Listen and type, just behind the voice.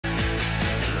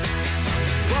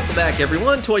Welcome back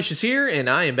everyone, Toyshiz here, and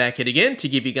I am back yet again to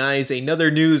give you guys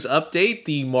another news update.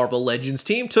 The Marvel Legends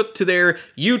team took to their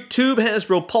YouTube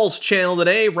Hasbro Pulse channel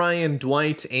today. Ryan,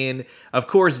 Dwight, and of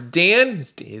course Dan.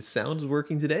 His sound is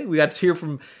working today. We got to hear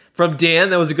from Dan.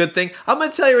 That was a good thing. I'm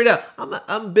going to tell you right now,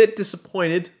 I'm a bit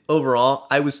disappointed overall.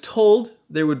 I was told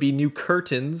there would be new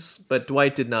curtains, but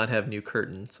Dwight did not have new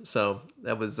curtains. So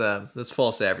that was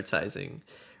false advertising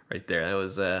right there. That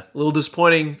was a little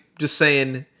disappointing. Just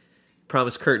saying.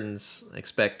 Promise curtains. I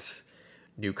expect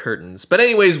new curtains. But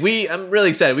anyways, I'm really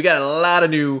excited. We got a lot of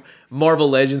new Marvel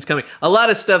Legends coming. A lot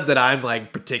of stuff that I'm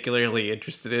like particularly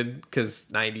interested in because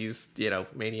 90s, you know,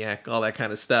 Maniac, all that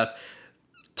kind of stuff.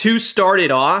 To start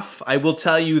it off, I will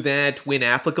tell you that when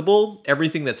applicable,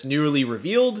 everything that's newly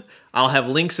revealed, I'll have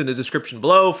links in the description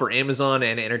below for Amazon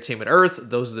and Entertainment Earth.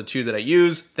 Those are the two that I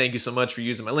use. Thank you so much for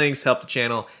using my links. Help the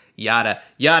channel. Yada,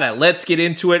 yada. Let's get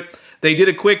into it. They did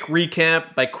a quick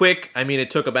recap. By quick, I mean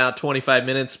it took about 25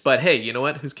 minutes, but hey, you know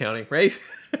what? Who's counting, right?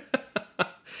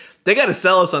 They got to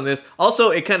sell us on this.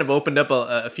 Also, it kind of opened up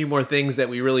a few more things that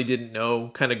we really didn't know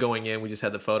kind of going in. We just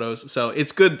had the photos. So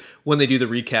it's good when they do the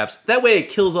recaps. That way it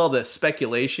kills all the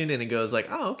speculation and it goes like,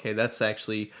 oh, okay, that's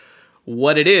actually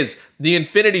what it is. The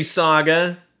Infinity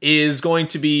Saga is going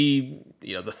to be,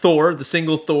 you know, the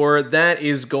single Thor, that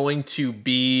is going to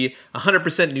be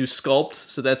 100% new sculpt.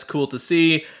 So that's cool to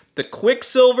see. The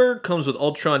Quicksilver comes with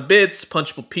Ultron bits,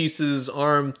 punchable pieces,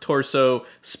 arm, torso,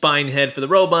 spine, head for the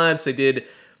robots. They did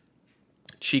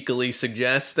cheekily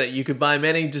suggest that you could buy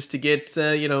many just to get,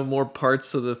 you know, more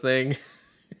parts of the thing.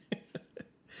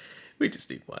 We just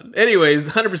need one. Anyways,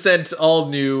 100% all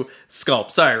new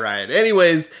sculpt. Sorry, Ryan.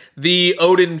 Anyways, the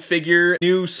Odin figure,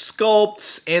 new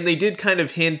sculpt, and they did kind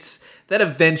of hint that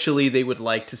eventually they would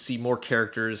like to see more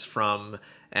characters from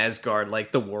Asgard,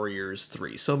 like the Warriors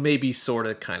 3. So maybe sort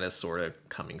of coming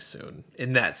soon.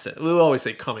 In that sense. We'll always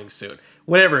say coming soon.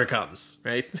 Whenever it comes,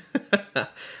 right?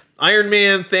 Iron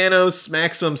Man, Thanos,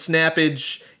 Maximum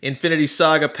Snappage, Infinity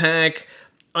Saga pack.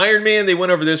 Iron Man, they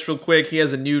went over this real quick. He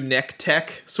has a new neck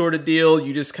tech sort of deal.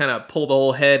 You just kind of pull the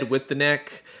whole head with the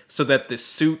neck so that the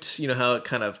suit, you know how it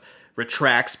kind of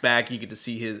retracts back. You get to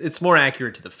see his... It's more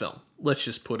accurate to the film. Let's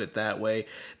just put it that way.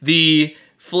 The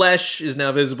flesh is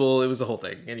now visible. It was the whole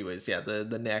thing. Anyways, yeah,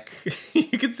 the neck.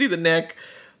 You can see the neck.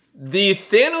 The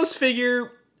Thanos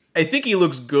figure, I think he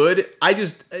looks good. I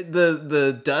just,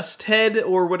 the dust head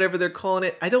or whatever they're calling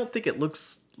it, I don't think it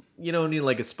looks, you know,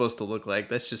 like it's supposed to look like.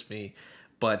 That's just me.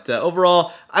 But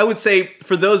overall, I would say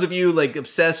for those of you like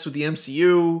obsessed with the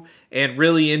MCU and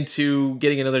really into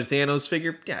getting another Thanos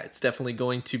figure, yeah, it's definitely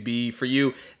going to be for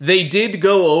you. They did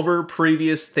go over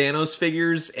previous Thanos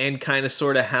figures and kind of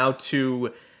sort of how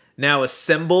to now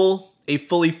assemble a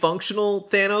fully functional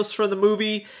Thanos from the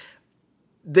movie.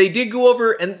 They did go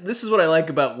over, and this is what I like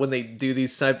about when they do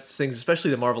these types of things, especially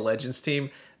the Marvel Legends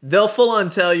team. They'll full on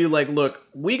tell you like, look,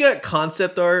 we got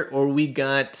concept art or we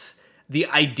got the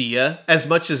idea, as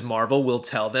much as Marvel will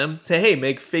tell them to, hey,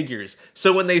 make figures.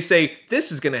 So when they say,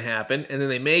 this is going to happen, and then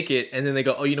they make it, and then they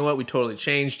go, oh, you know what, we totally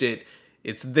changed it,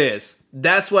 it's this.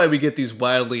 That's why we get these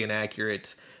wildly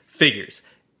inaccurate figures.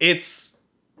 It's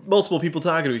multiple people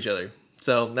talking to each other.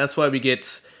 So that's why we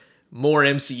get more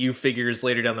MCU figures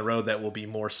later down the road that will be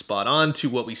more spot on to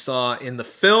what we saw in the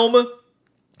film.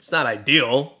 It's not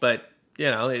ideal, but,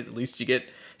 you know, at least you get,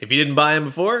 if you didn't buy them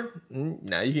before,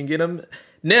 now you can get them.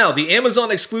 Now, the Amazon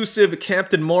exclusive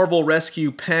Captain Marvel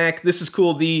Rescue Pack. This is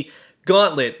cool. The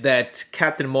gauntlet that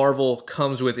Captain Marvel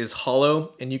comes with is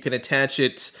hollow, and you can attach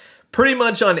it pretty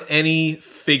much on any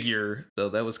figure. So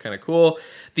that was kind of cool.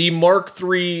 The Mark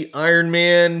III Iron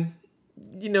Man,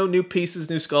 you know, new pieces,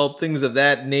 new sculpt, things of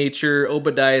that nature.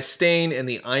 Obadiah Stane and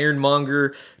the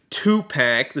Ironmonger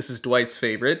 2-pack. This is Dwight's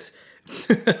favorite.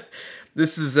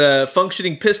 This is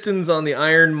functioning pistons on the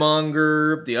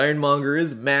Ironmonger. The Ironmonger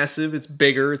is massive. It's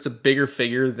bigger. It's a bigger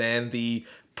figure than the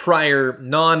prior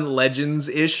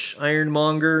non-Legends-ish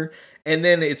Ironmonger. And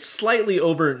then it's slightly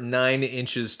over 9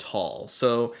 inches tall.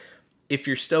 So if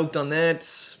you're stoked on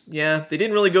that, yeah. They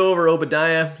didn't really go over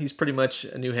Obadiah. He's pretty much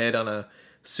a new head on a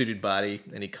suited body.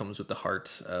 And he comes with the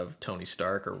heart of Tony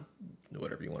Stark, or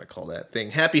whatever you want to call that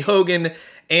thing. Happy Hogan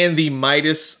and the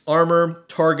Midas armor,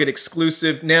 Target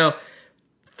exclusive. Now,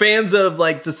 fans of,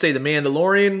 like, to say the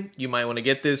Mandalorian, you might want to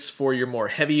get this for your more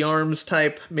heavy arms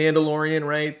type Mandalorian,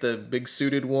 right? The big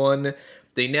suited one.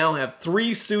 They now have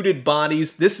 3 suited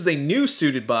bodies. This is a new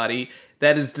suited body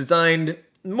that is designed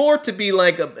more to be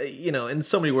like a, you know, in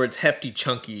so many words, hefty,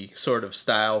 chunky sort of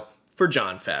style for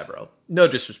Jon Favreau. No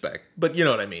disrespect, but you know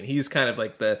what I mean. He's kind of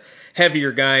like the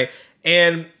heavier guy.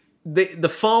 And the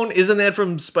phone, isn't that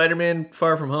from Spider-Man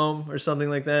Far From Home or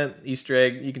something like that? Easter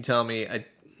egg, you can tell me.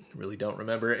 really don't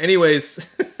remember. Anyways,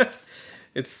 I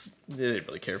didn't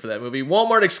really care for that movie.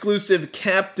 Walmart exclusive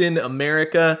Captain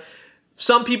America.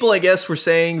 Some people, I guess, were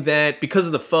saying that because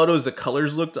of the photos, the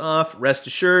colors looked off. Rest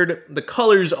assured, the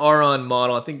colors are on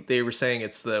model. I think they were saying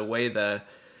it's the way the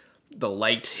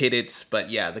light hit it. But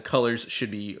yeah, the colors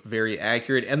should be very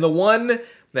accurate. And the one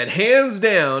that hands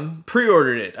down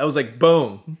pre-ordered it. I was like,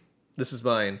 boom, this is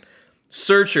mine.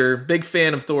 Searcher, big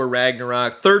fan of Thor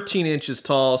Ragnarok. 13 inches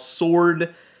tall,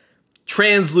 sword,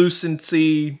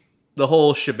 translucency, the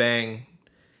whole shebang.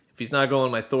 If he's not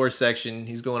going my Thor section,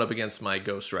 he's going up against my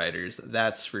Ghost Riders,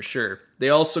 that's for sure. They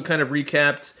also kind of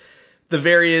recapped the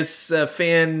various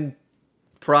fan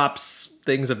props,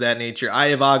 things of that nature. Eye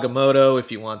of Agomotto,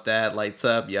 if you want that, lights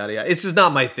up, yada yada. It's just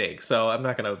not my thing, so I'm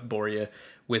not going to bore you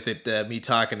with it, me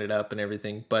talking it up and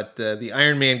everything. But the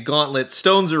Iron Man Gauntlet,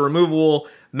 stones are removable,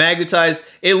 magnetized.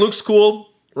 It looks cool.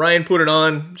 Ryan put it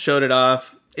on, showed it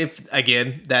off. If,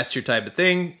 again, that's your type of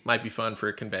thing, might be fun for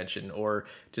a convention or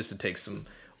just to take some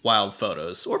wild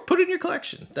photos or put it in your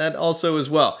collection. That also as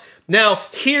well. Now,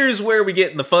 here's where we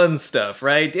get in the fun stuff,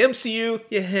 right? MCU,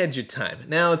 you had your time.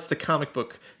 Now it's the comic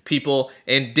book people,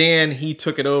 and Dan, he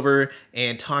took it over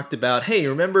and talked about, hey,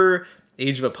 remember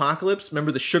Age of Apocalypse?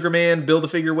 Remember the Sugar Man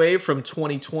Build-A-Figure wave from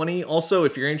 2020? Also,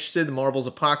 if you're interested, the Marvel's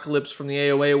Apocalypse from the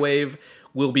AoA wave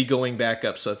will be going back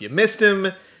up. So if you missed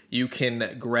him, you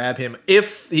can grab him.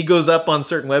 If he goes up on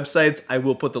certain websites, I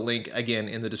will put the link again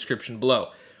in the description below.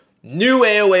 New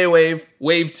AoA wave,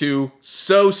 wave 2,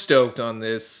 so stoked on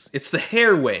this. It's the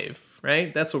hair wave,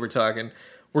 right? That's what we're talking.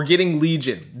 We're getting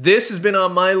Legion. This has been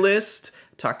on my list.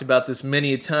 Talked about this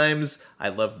many times. I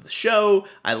love the show.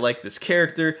 I like this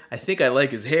character. I think I like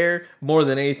his hair. More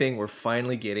than anything, we're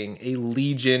finally getting a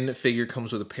Legion figure.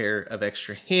 Comes with a pair of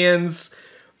extra hands.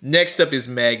 Next up is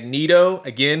Magneto.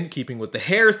 Again, keeping with the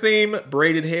hair theme.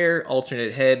 Braided hair,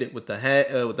 alternate head with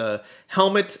the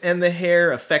helmet and the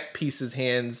hair. Effect pieces,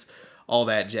 hands, all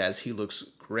that jazz. He looks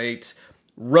great.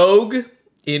 Rogue,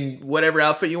 in whatever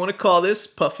outfit you want to call this.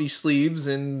 Puffy sleeves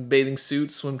and bathing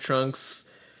suit, swim trunks,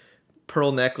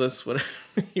 pearl necklace, whatever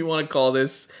you want to call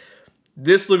this.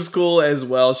 This looks cool as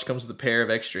well. She comes with a pair of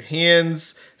extra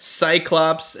hands.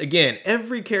 Cyclops. Again,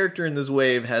 every character in this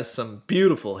wave has some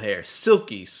beautiful hair.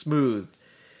 Silky, smooth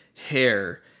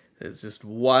hair. It's just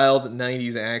wild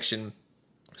 90s action.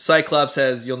 Cyclops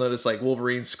has, you'll notice, like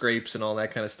Wolverine scrapes and all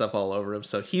that kind of stuff all over him.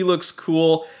 So he looks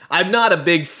cool. I'm not a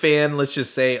big fan, let's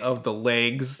just say, of the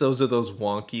legs. Those are those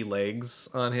wonky legs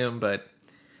on him, but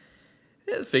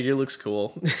yeah, the figure looks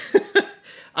cool.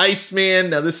 Iceman,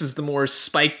 now this is the more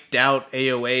spiked out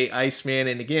AoA Iceman,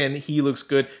 and again, he looks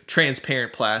good.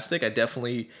 Transparent plastic, I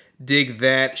definitely dig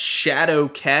that.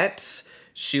 Shadowcat,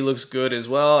 she looks good as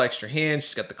well. Extra hands,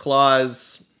 she's got the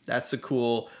claws. That's a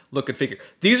cool looking figure.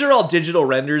 These are all digital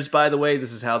renders, by the way.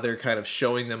 This is how they're kind of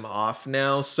showing them off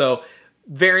now. So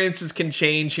variances can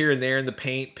change here and there in the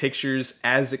paint pictures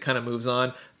as it kind of moves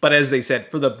on. But as they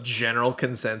said, for the general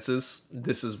consensus,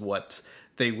 this is what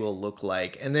they will look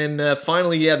like. And then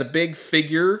finally, yeah, the big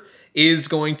figure is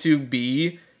going to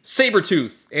be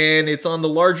Sabretooth, and it's on the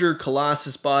larger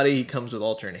Colossus body. He comes with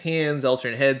alternate hands,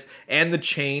 alternate heads, and the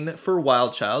chain for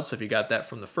Wild Child. So if you got that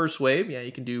from the first wave, yeah,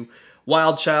 you can do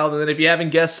Wild Child. And then if you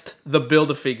haven't guessed the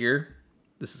Build-A-Figure,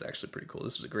 this is actually pretty cool.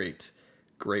 This was a great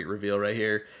reveal right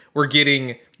here. We're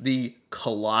getting the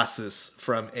Colossus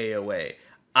from AoA.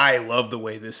 I love the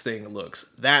way this thing looks.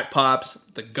 That pops,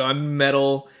 the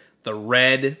gunmetal, the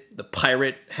red, the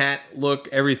pirate hat look,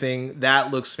 everything.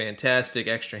 That looks fantastic.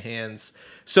 Extra hands.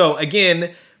 So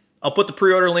again, I'll put the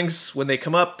pre-order links when they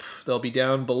come up. They'll be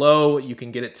down below. You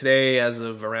can get it today as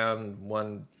of around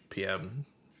 1 p.m.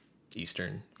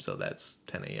 Eastern. So that's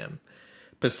 10 a.m.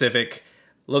 Pacific.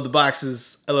 Love the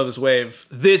boxes. I love this wave.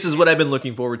 This is what I've been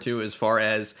looking forward to as far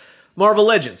as Marvel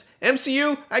Legends.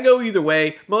 MCU, I go either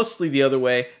way, mostly the other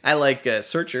way. I like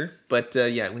Searcher, but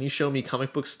yeah, when you show me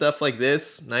comic book stuff like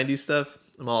this, 90s stuff,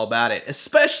 I'm all about it.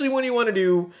 Especially when you want to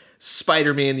do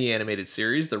Spider-Man the Animated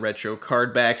Series, the retro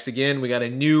card backs again. We got a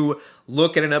new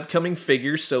look at an upcoming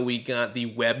figure, so we got the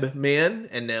Web Man,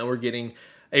 and now we're getting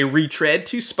a retread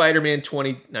to Spider-Man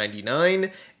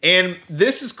 2099. And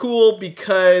this is cool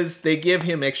because they give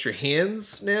him extra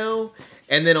hands now.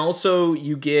 And then also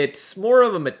you get more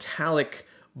of a metallic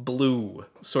blue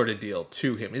sort of deal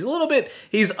to him. He's a little bit,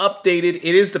 he's updated.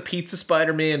 It is the Pizza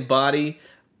Spider-Man body,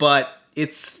 but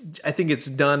I think it's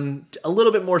done a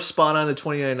little bit more spot on to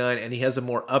 2099, and he has a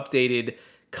more updated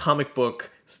comic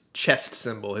book chest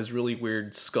symbol, his really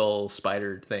weird skull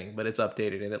spider thing, but it's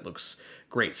updated and it looks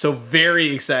great. So very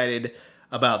excited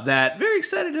about that. Very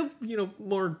excited to, you know,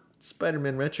 more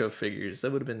Spider-Man Retro figures.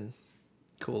 That would have been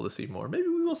Cool to see more. Maybe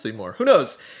we will see more. Who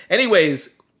knows?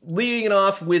 Anyways, leading it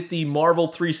off with the Marvel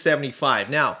 375.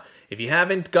 Now, if you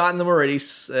haven't gotten them already,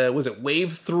 was it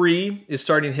Wave 3 is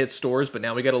starting to hit stores, but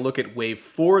now we got to look at Wave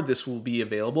 4. This will be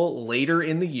available later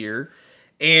in the year.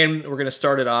 And we're going to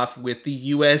start it off with the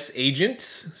U.S. Agent.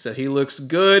 So he looks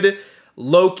good.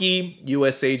 Loki,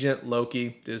 U.S. Agent,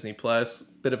 Loki, Disney Plus.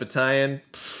 Bit of a tie-in.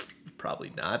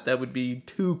 Probably not. That would be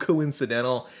too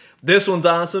coincidental. This one's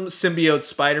awesome. Symbiote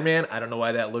Spider-Man. I don't know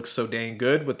why that looks so dang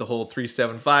good with the whole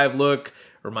 375 look.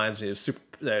 Reminds me of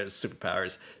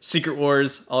Superpowers, Secret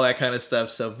Wars, all that kind of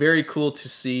stuff. So very cool to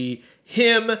see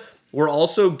him. We're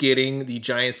also getting the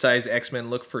giant size X-Men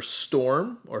look for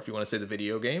Storm, or if you want to say the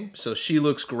video game. So she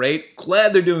looks great.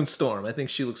 Glad they're doing Storm. I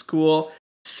think she looks cool.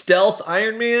 Stealth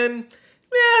Iron Man.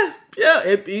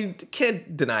 Yeah, you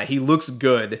can't deny he looks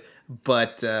good,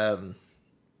 but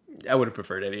I would have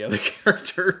preferred any other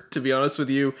character, to be honest with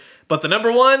you. But the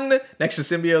number one, next to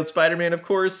Symbiote Spider-Man, of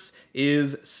course,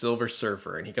 is Silver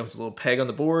Surfer. And he comes with a little peg on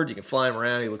the board. You can fly him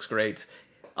around. He looks great.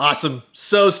 Awesome.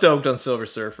 So stoked on Silver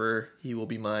Surfer. He will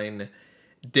be mine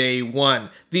day one.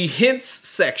 The hints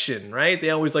section, right? They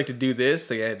always like to do this.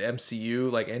 They had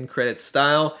MCU, like end credit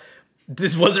style.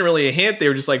 This wasn't really a hint. They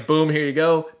were just like, boom, here you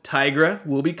go. Tigra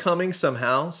will be coming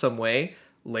somehow, some way.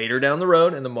 Later down the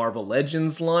road in the Marvel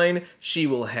Legends line, she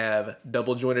will have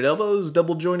double-jointed elbows,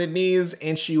 double-jointed knees,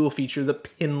 and she will feature the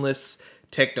pinless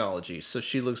technology. So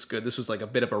she looks good. This was like a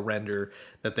bit of a render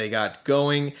that they got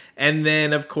going. And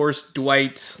then, of course,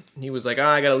 Dwight, he was like,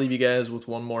 I gotta leave you guys with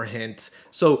one more hint.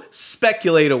 So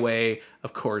speculate away.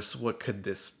 Of course, what could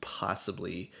this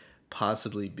possibly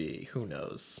be? Who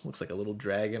knows? Looks like a little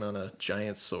dragon on a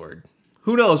giant sword.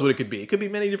 Who knows what it could be? It could be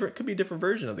could be a different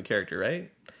version of the character, right?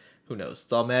 Who knows?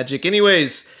 It's all magic.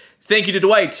 Anyways, thank you to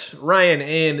Dwight, Ryan,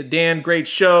 and Dan. Great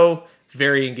show.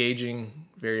 Very engaging,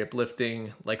 very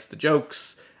uplifting. Likes the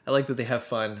jokes. I like that they have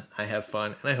fun. I have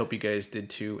fun, and I hope you guys did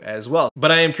too as well.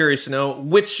 But I am curious to know,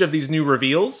 which of these new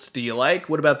reveals do you like?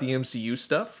 What about the MCU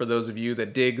stuff? For those of you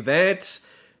that dig that.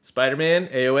 Spider-Man,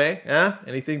 AoA,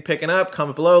 anything picking up?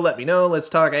 Comment below, let me know. Let's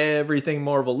talk everything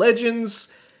Marvel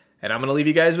Legends. And I'm going to leave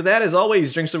you guys with that. As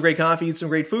always, drink some great coffee, eat some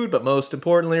great food, but most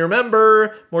importantly,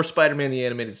 remember, more Spider-Man the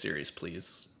Animated Series,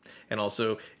 please. And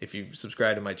also, if you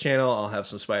subscribe to my channel, I'll have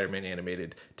some Spider-Man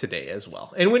animated today as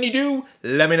well. And when you do,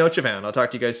 let me know what you found. I'll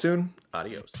talk to you guys soon.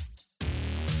 Adios.